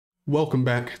Welcome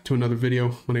back to another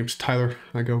video. My name's Tyler.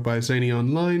 I go by Zaney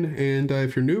online, and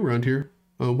if you're new around here,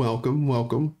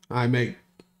 welcome. I make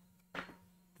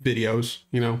videos,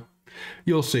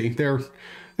 you'll see. They're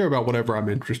about whatever I'm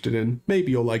interested in.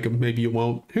 Maybe you'll like them, maybe you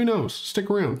won't. Who knows? Stick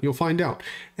around, you'll find out.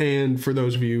 And for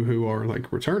those of you who are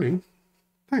like returning,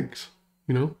 thanks.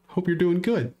 Hope you're doing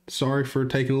good. Sorry for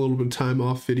taking a little bit of time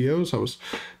off videos. I was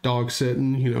dog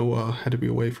sitting, had to be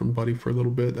away from Buddy for a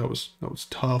little bit. That was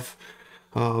tough.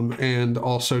 And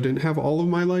also didn't have all of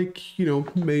my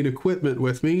main equipment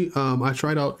with me. I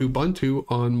tried out Ubuntu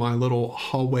on my little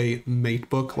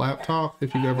Hauwei laptop.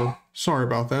 If you've ever, sorry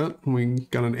about that. We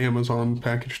got an Amazon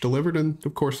package delivered, and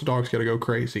of course the dog's got to go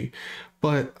crazy.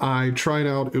 But I tried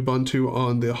out Ubuntu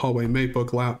on the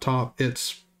Hauwei laptop.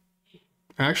 It's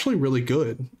actually really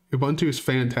good. Ubuntu is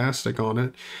fantastic on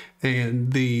it.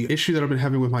 And the issue that I've been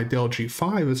having with my Dell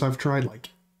G5 is I've tried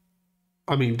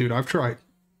I've tried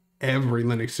every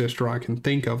Linux distro I can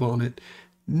think of on it.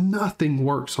 Nothing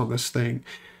works on this thing.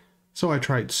 So I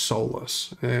tried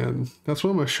Solus, and that's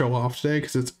what I'm going to show off today,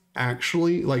 because it's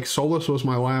actually Solus was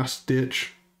my last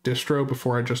ditch distro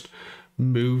before I just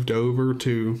moved over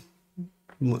to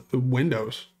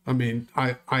Windows.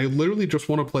 I literally just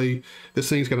want to play. This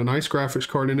thing's got a nice graphics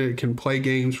card in it. It can play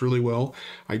games really well.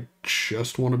 I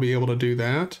just want to be able to do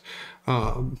that.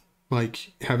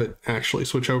 Have it actually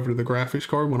switch over to the graphics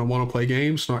card when I want to play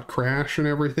games, not crash and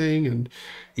everything. And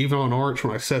even on Arch,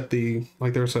 when I set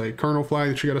there's a kernel flag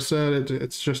that you got to set,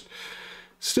 it's just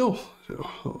still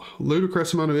a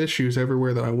ludicrous amount of issues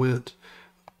everywhere that I went.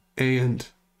 And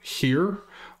here,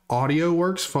 audio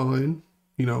works fine,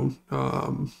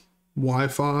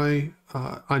 Wi-Fi.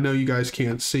 I know you guys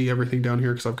can't see everything down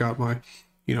here because I've got my,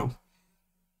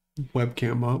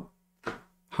 webcam up.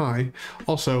 Hi.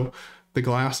 Also, the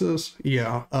glasses,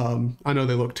 yeah, I know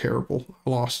they look terrible. I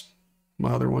lost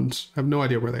my other ones. I have no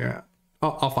idea where they're at.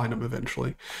 I'll find them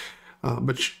eventually.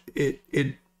 But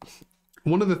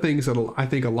one of the things that I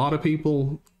think a lot of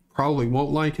people probably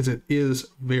won't like is it is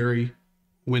very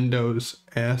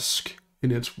Windows-esque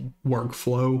in its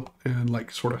workflow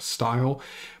and sort of style.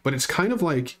 But it's kind of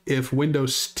like if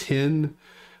Windows 10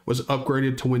 was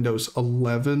upgraded to Windows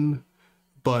 11,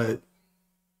 but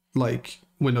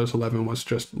Windows 11 was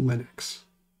just Linux.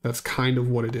 That's kind of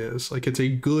what it is. It's a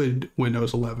good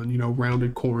Windows 11,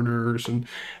 rounded corners and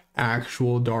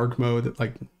actual dark mode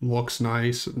that looks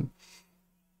nice and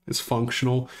is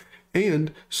functional.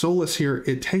 And Solus here,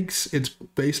 it's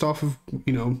based off of,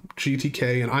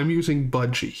 GTK, and I'm using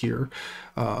Budgie here,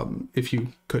 if you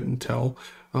couldn't tell.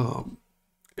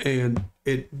 And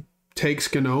it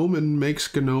takes GNOME and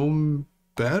makes GNOME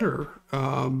better.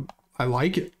 I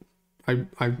like it.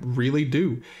 I really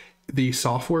do. The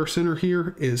software center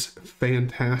here is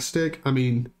fantastic.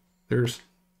 There's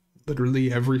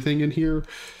literally everything in here.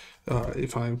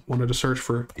 If I wanted to search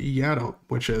for YADOM,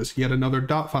 which is yet another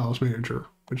 .files manager,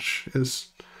 which is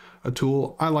a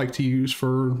tool I like to use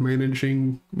for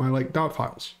managing my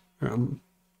 .files.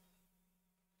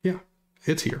 Yeah,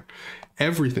 it's here.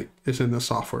 Everything is in the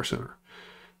software center.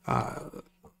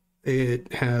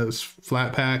 It has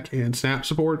Flatpak and Snap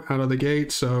support out of the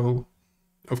gate, so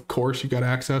of course you got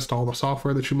access to all the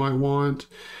software that you might want.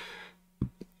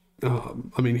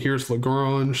 Here's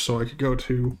Lagrange, so I could go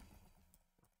to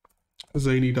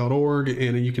Zaney.org,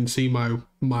 and you can see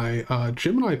my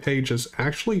Gemini page is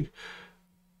actually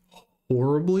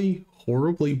horribly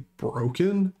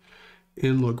broken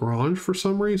in Lagrange for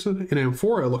some reason. In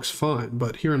Amphora it looks fine,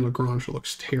 but here in Lagrange it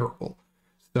looks terrible.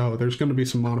 So there's going to be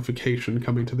some modification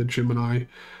coming to the Gemini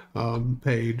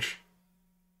page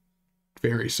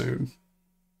very soon.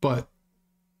 But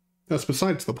that's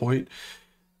besides the point.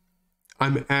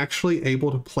 I'm actually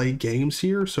able to play games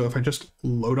here. So if I just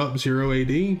load up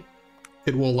 0AD,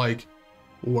 it will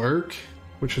work,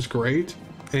 which is great.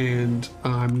 And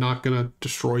I'm not going to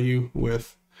destroy you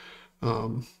with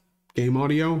game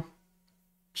audio.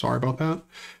 Sorry about that.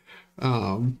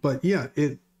 But yeah,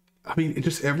 it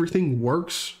just everything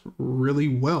works really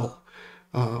well.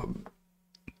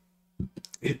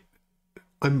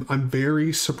 I'm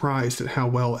very surprised at how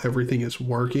well everything is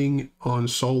working on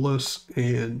Solus,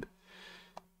 and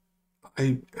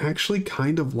I actually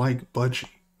kind of like Budgie.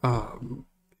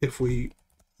 If we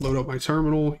load up my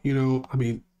terminal,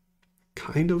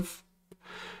 kind of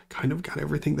got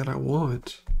everything that I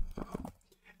want.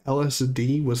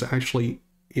 LSD was actually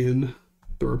in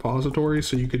the repository,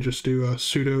 so you could just do a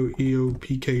sudo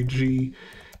eopkg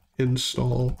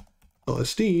install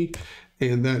LSD,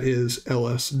 and that is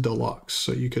LS Deluxe.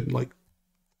 So you could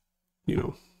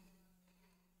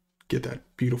get that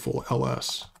beautiful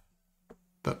LS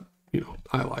that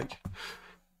I like,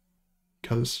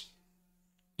 because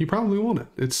you probably want it.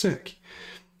 It's sick.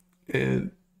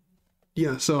 And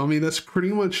yeah, so I mean, that's pretty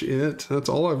much it. That's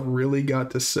all I've really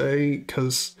got to say,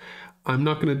 because I'm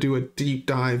not going to do a deep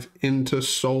dive into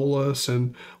Solus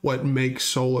and what makes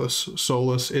Solus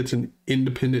Solus. It's an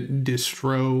independent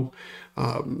distro.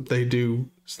 They do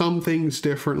some things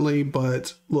differently,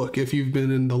 but look, if you've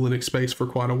been in the Linux space for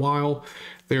quite a while,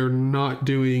 they're not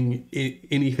doing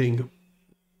anything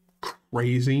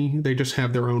crazy. They just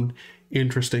have their own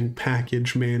interesting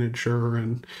package manager,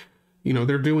 and you know,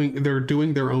 they're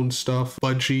doing their own stuff.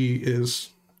 Budgie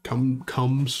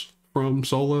comes from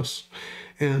Solus,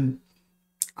 and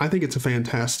I think it's a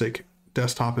fantastic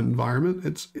desktop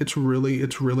environment. It's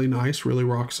really nice, really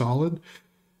rock solid,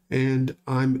 and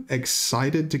I'm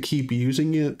excited to keep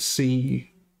using it,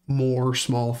 see more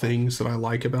small things that I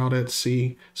like about it,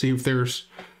 see if there's,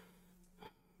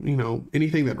 you know,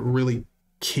 anything that really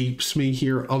keeps me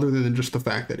here other than just the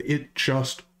fact that it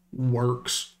just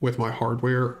works with my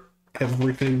hardware.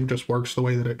 Everything just works the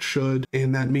way that it should,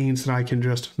 and that means that I can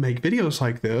just make videos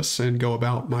like this and go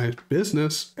about my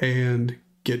business and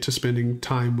get to spending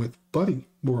time with Buddy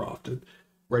more often.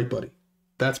 Right, Buddy?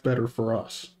 That's better for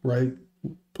us, right?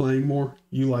 Playing more,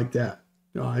 you like that.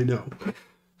 I know.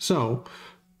 So,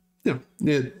 yeah,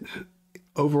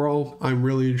 overall, I'm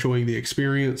really enjoying the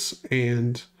experience,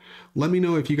 and let me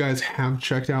know if you guys have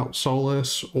checked out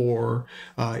Solus, or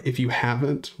if you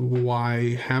haven't,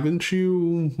 why haven't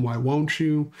you? Why won't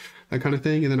you? That kind of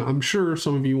thing. And then I'm sure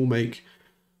some of you will make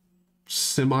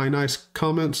semi-nice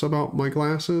comments about my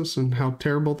glasses and how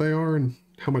terrible they are and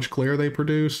how much glare they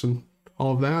produce and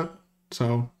all of that.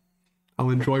 So I'll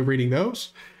enjoy reading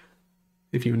those.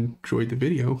 If you enjoyed the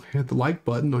video, hit the like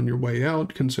button on your way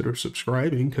out. Consider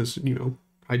subscribing, because, you know,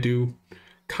 I do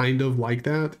kind of like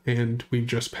that, and we've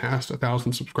just passed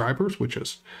 1,000 subscribers, which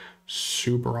is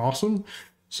super awesome.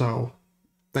 So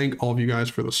thank all of you guys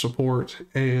for the support,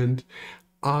 and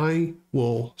I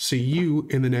will see you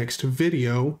in the next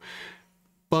video.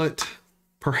 But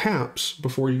perhaps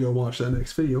before you go watch that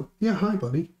next video, yeah, hi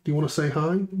buddy, do you want to say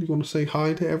hi? Do you want to say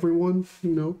hi to everyone? You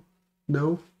know,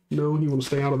 no, you want to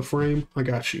stay out of the frame? I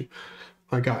got you,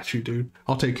 dude.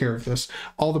 I'll take care of this.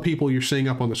 All the people you're seeing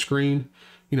up on the screen,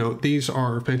 you know, these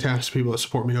are fantastic people that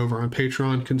support me over on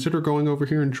Patreon. Consider going over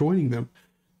here and joining them,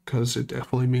 because it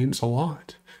definitely means a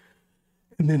lot.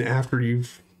 And then after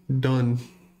you've done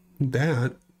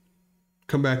that,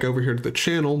 come back over here to the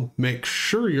channel, make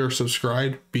sure you're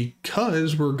subscribed,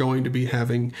 because we're going to be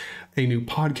having a new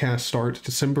podcast start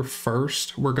December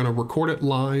 1st. We're going to record it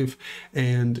live,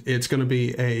 and it's going to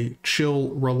be a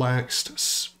chill,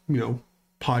 relaxed, you know,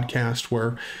 podcast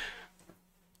where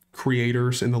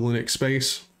creators in the Linux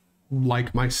space,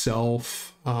 like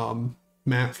myself,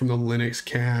 Matt from the Linux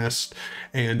Cast,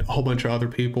 and a whole bunch of other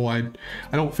people. I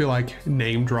don't feel like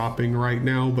name dropping right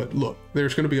now, but look,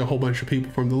 there's going to be a whole bunch of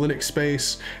people from the Linux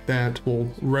space that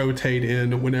will rotate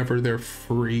in whenever they're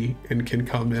free and can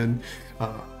come in.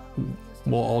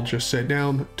 We'll all just sit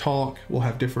down, talk. We'll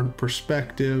have different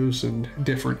perspectives and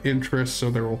different interests,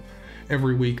 so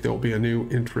every week there'll be a new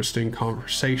interesting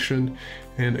conversation.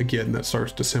 And again, that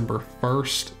starts December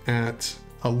 1st at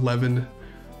 11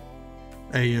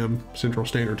 a.m. Central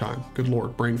Standard Time. Good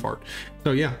Lord, brain fart.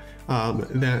 So yeah,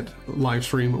 that live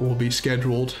stream will be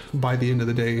scheduled by the end of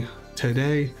the day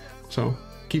today. So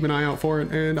keep an eye out for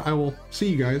it, and I will see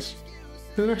you guys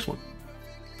in the next one.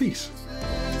 Peace.